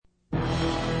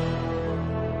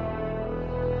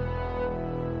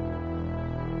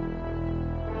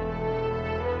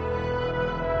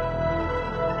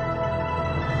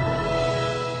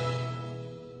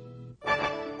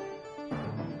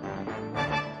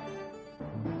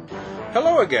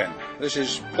Hello again, this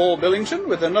is Paul Billington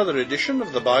with another edition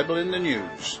of the Bible in the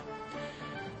News.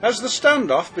 As the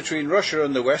standoff between Russia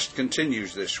and the West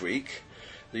continues this week,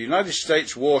 the United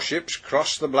States warships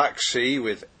cross the Black Sea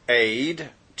with aid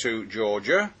to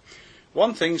Georgia.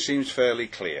 One thing seems fairly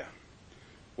clear.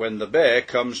 When the bear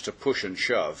comes to push and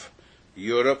shove,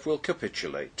 Europe will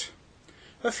capitulate.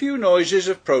 A few noises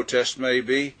of protest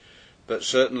maybe, but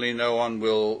certainly no one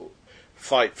will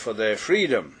fight for their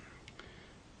freedom.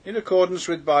 In accordance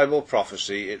with Bible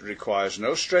prophecy, it requires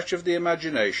no stretch of the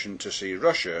imagination to see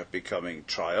Russia becoming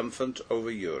triumphant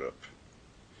over Europe.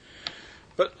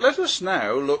 But let us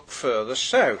now look further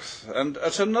south and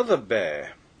at another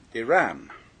bear, Iran.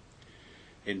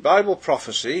 In Bible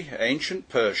prophecy, ancient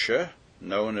Persia,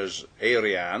 known as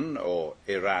Arian or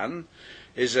Iran,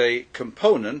 is a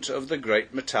component of the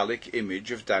great metallic image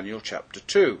of Daniel chapter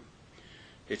 2.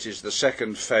 It is the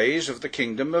second phase of the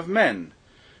kingdom of men,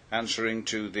 answering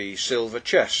to the silver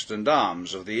chest and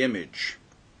arms of the image.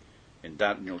 In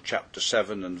Daniel chapter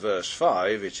 7 and verse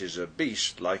 5, it is a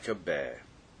beast like a bear.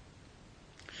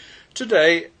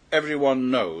 Today,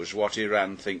 everyone knows what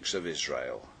Iran thinks of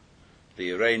Israel.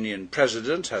 The Iranian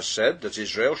president has said that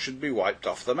Israel should be wiped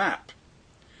off the map.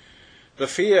 The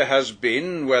fear has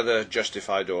been, whether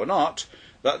justified or not,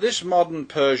 that this modern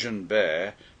Persian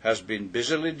bear has been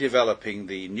busily developing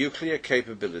the nuclear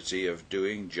capability of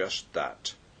doing just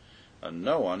that. And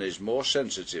no one is more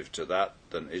sensitive to that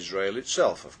than Israel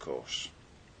itself, of course.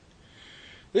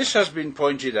 This has been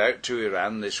pointed out to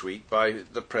Iran this week by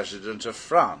the President of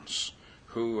France,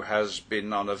 who has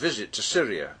been on a visit to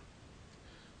Syria.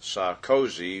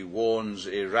 Sarkozy warns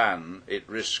Iran it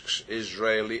risks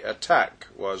Israeli attack,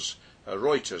 was a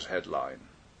Reuters headline.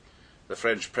 The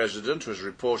French President was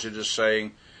reported as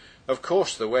saying, "Of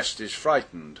course the West is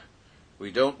frightened.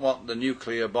 We don't want the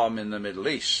nuclear bomb in the Middle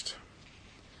East."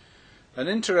 An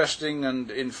interesting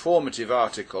and informative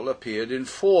article appeared in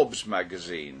Forbes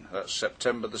magazine, that's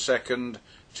September the 2nd,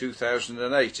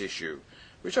 2008 issue,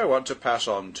 which I want to pass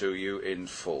on to you in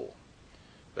full.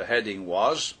 The heading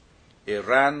was,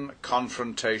 "Iran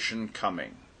Confrontation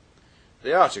Coming."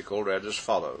 The article read as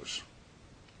follows.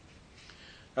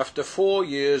 After 4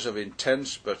 years of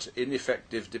intense but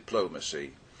ineffective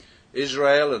diplomacy,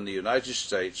 Israel and the United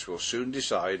States will soon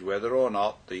decide whether or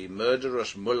not the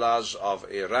murderous mullahs of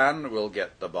Iran will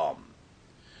get the bomb.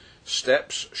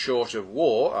 Steps short of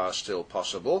war are still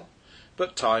possible,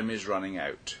 but time is running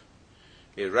out.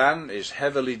 Iran is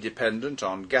heavily dependent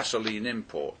on gasoline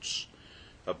imports.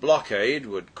 A blockade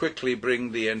would quickly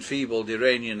bring the enfeebled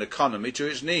Iranian economy to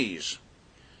its knees.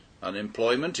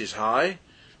 Unemployment is high,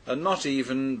 and not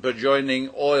even burgeoning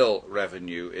oil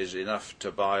revenue is enough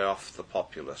to buy off the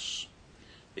populace.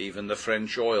 Even the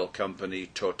French oil company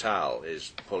Total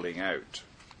is pulling out.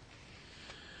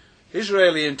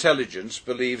 Israeli intelligence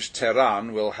believes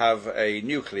Tehran will have a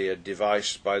nuclear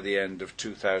device by the end of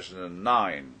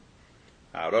 2009.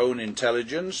 Our own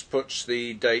intelligence puts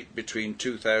the date between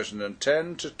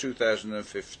 2010 to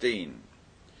 2015.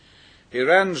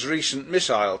 Iran's recent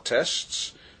missile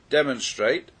tests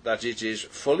demonstrate that it is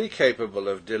fully capable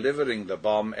of delivering the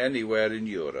bomb anywhere in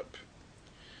Europe.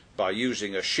 By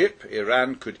using a ship,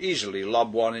 Iran could easily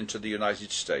lob one into the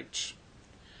United States.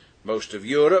 Most of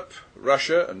Europe,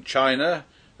 Russia and China,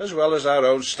 as well as our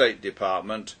own State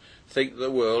Department, think the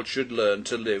world should learn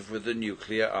to live with the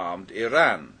nuclear-armed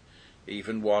Iran,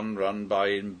 even one run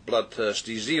by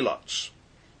bloodthirsty zealots.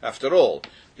 After all,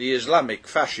 the Islamic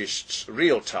fascists'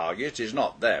 real target is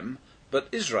not them, but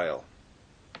Israel.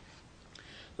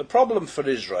 The problem for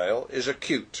Israel is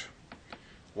acute.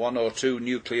 1 or 2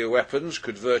 nuclear weapons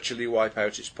could virtually wipe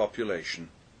out its population.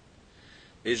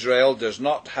 Israel does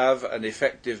not have an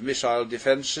effective missile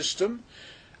defence system,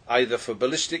 either for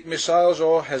ballistic missiles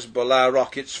or Hezbollah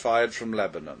rockets fired from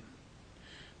Lebanon.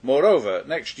 Moreover,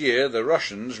 next year the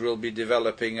Russians will be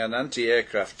developing an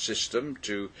anti-aircraft system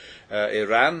to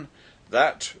Iran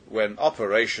that, when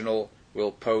operational,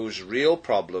 will pose real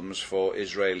problems for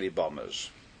Israeli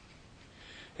bombers.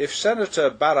 If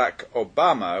Senator Barack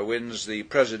Obama wins the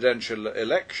presidential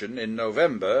election in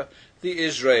November, the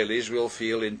Israelis will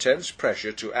feel intense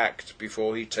pressure to act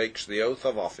before he takes the oath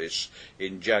of office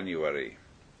in January.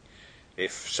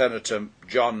 If Senator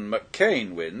John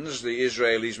McCain wins, the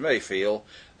Israelis may feel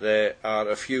there are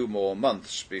a few more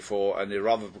months before an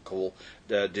irrevocable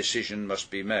decision must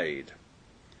be made.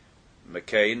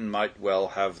 McCain might well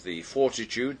have the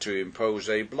fortitude to impose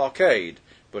a blockade,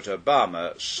 but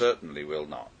Obama certainly will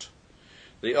not.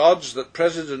 The odds that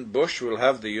President Bush will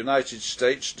have the United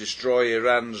States destroy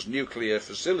Iran's nuclear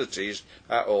facilities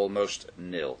are almost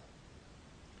nil.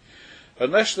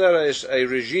 Unless there is a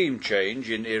regime change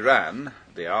in Iran,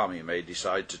 the army may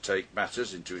decide to take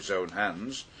matters into its own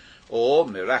hands, or,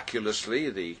 miraculously,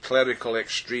 the clerical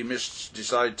extremists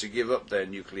decide to give up their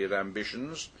nuclear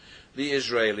ambitions, the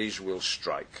Israelis will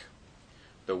strike.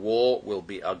 The war will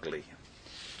be ugly.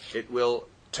 It will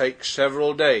take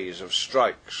several days of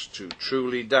strikes to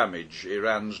truly damage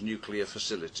Iran's nuclear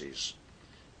facilities,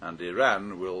 and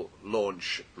Iran will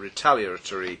launch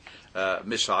retaliatory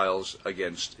missiles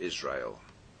against Israel.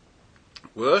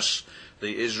 Worse,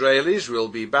 the Israelis will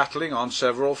be battling on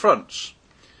several fronts.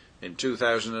 In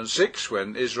 2006,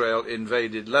 when Israel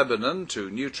invaded Lebanon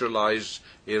to neutralize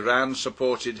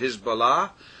Iran-supported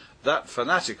Hezbollah, that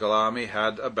fanatical army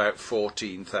had about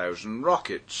 14,000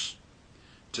 rockets.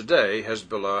 Today,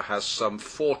 Hezbollah has some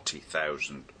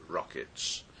 40,000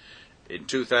 rockets. In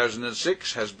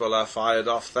 2006, Hezbollah fired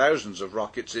off thousands of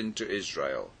rockets into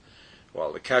Israel.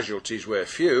 While the casualties were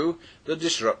few, the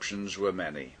disruptions were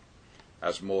many,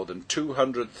 as more than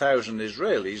 200,000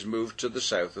 Israelis moved to the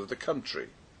south of the country.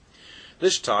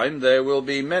 This time there will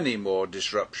be many more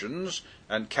disruptions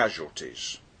and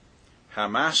casualties.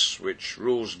 Hamas, which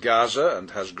rules Gaza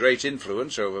and has great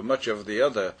influence over much of the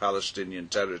other Palestinian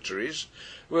territories,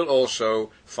 will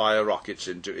also fire rockets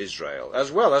into Israel,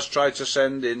 as well as try to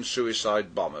send in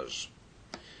suicide bombers.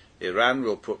 Iran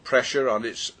will put pressure on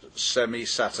its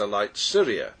semi-satellite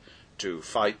Syria to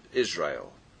fight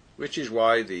Israel, which is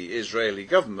why the Israeli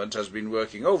government has been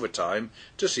working overtime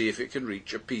to see if it can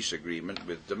reach a peace agreement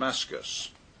with Damascus.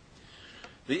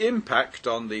 The impact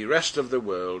on the rest of the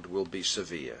world will be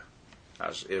severe,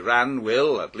 as Iran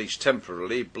will, at least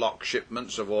temporarily, block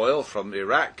shipments of oil from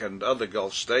Iraq and other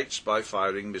Gulf states by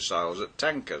firing missiles at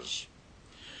tankers.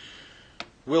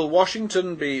 Will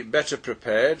Washington be better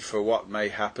prepared for what may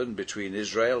happen between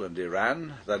Israel and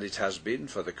Iran than it has been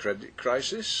for the credit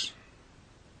crisis?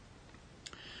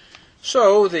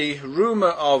 So, the rumour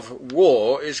of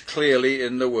war is clearly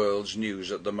in the world's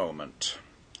news at the moment.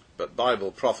 But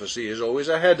Bible prophecy is always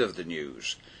ahead of the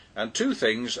news, and two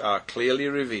things are clearly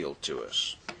revealed to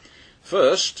us.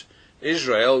 First,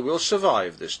 Israel will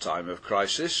survive this time of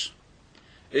crisis.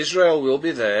 Israel will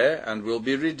be there and will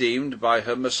be redeemed by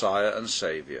her Messiah and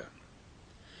Saviour.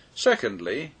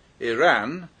 Secondly,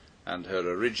 Iran, and her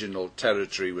original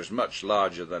territory was much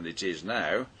larger than it is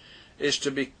now, is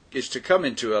to come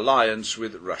into alliance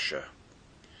with Russia.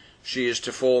 She is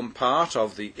to form part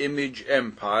of the image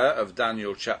empire of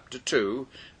Daniel chapter 2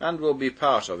 and will be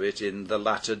part of it in the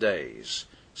latter days.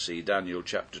 See Daniel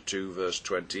chapter 2 verse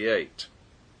 28.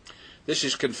 This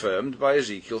is confirmed by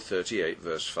Ezekiel 38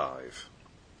 verse 5.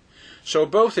 So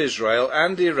both Israel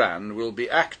and Iran will be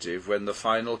active when the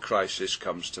final crisis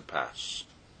comes to pass.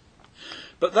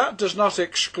 But that does not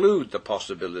exclude the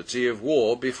possibility of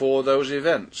war before those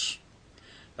events.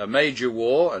 A major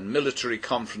war and military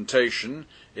confrontation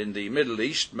in the Middle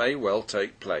East may well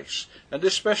take place, and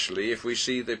especially if we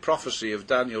see the prophecy of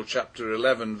Daniel chapter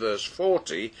 11 verse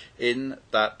 40 in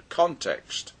that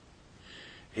context.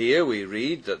 Here we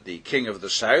read that the king of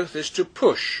the south is to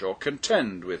push or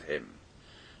contend with him.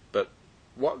 But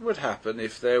what would happen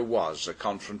if there was a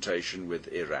confrontation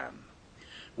with Iran?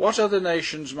 What other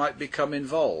nations might become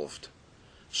involved?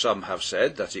 Some have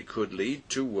said that it could lead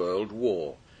to world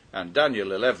war, and Daniel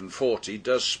 11:40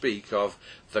 does speak of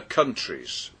the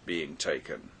countries being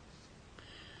taken.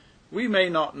 We may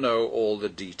not know all the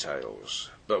details,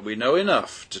 but we know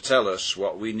enough to tell us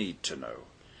what we need to know,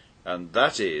 and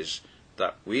that is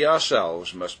that we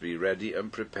ourselves must be ready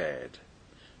and prepared,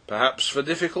 perhaps for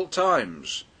difficult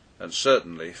times, and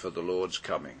certainly for the Lord's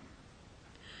coming.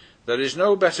 There is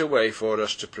no better way for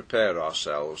us to prepare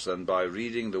ourselves than by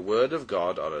reading the Word of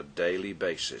God on a daily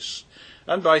basis,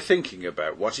 and by thinking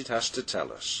about what it has to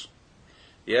tell us.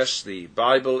 Yes, the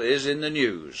Bible is in the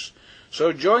news,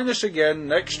 so join us again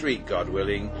next week, God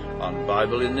willing, on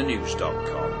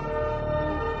BibleInTheNews.com.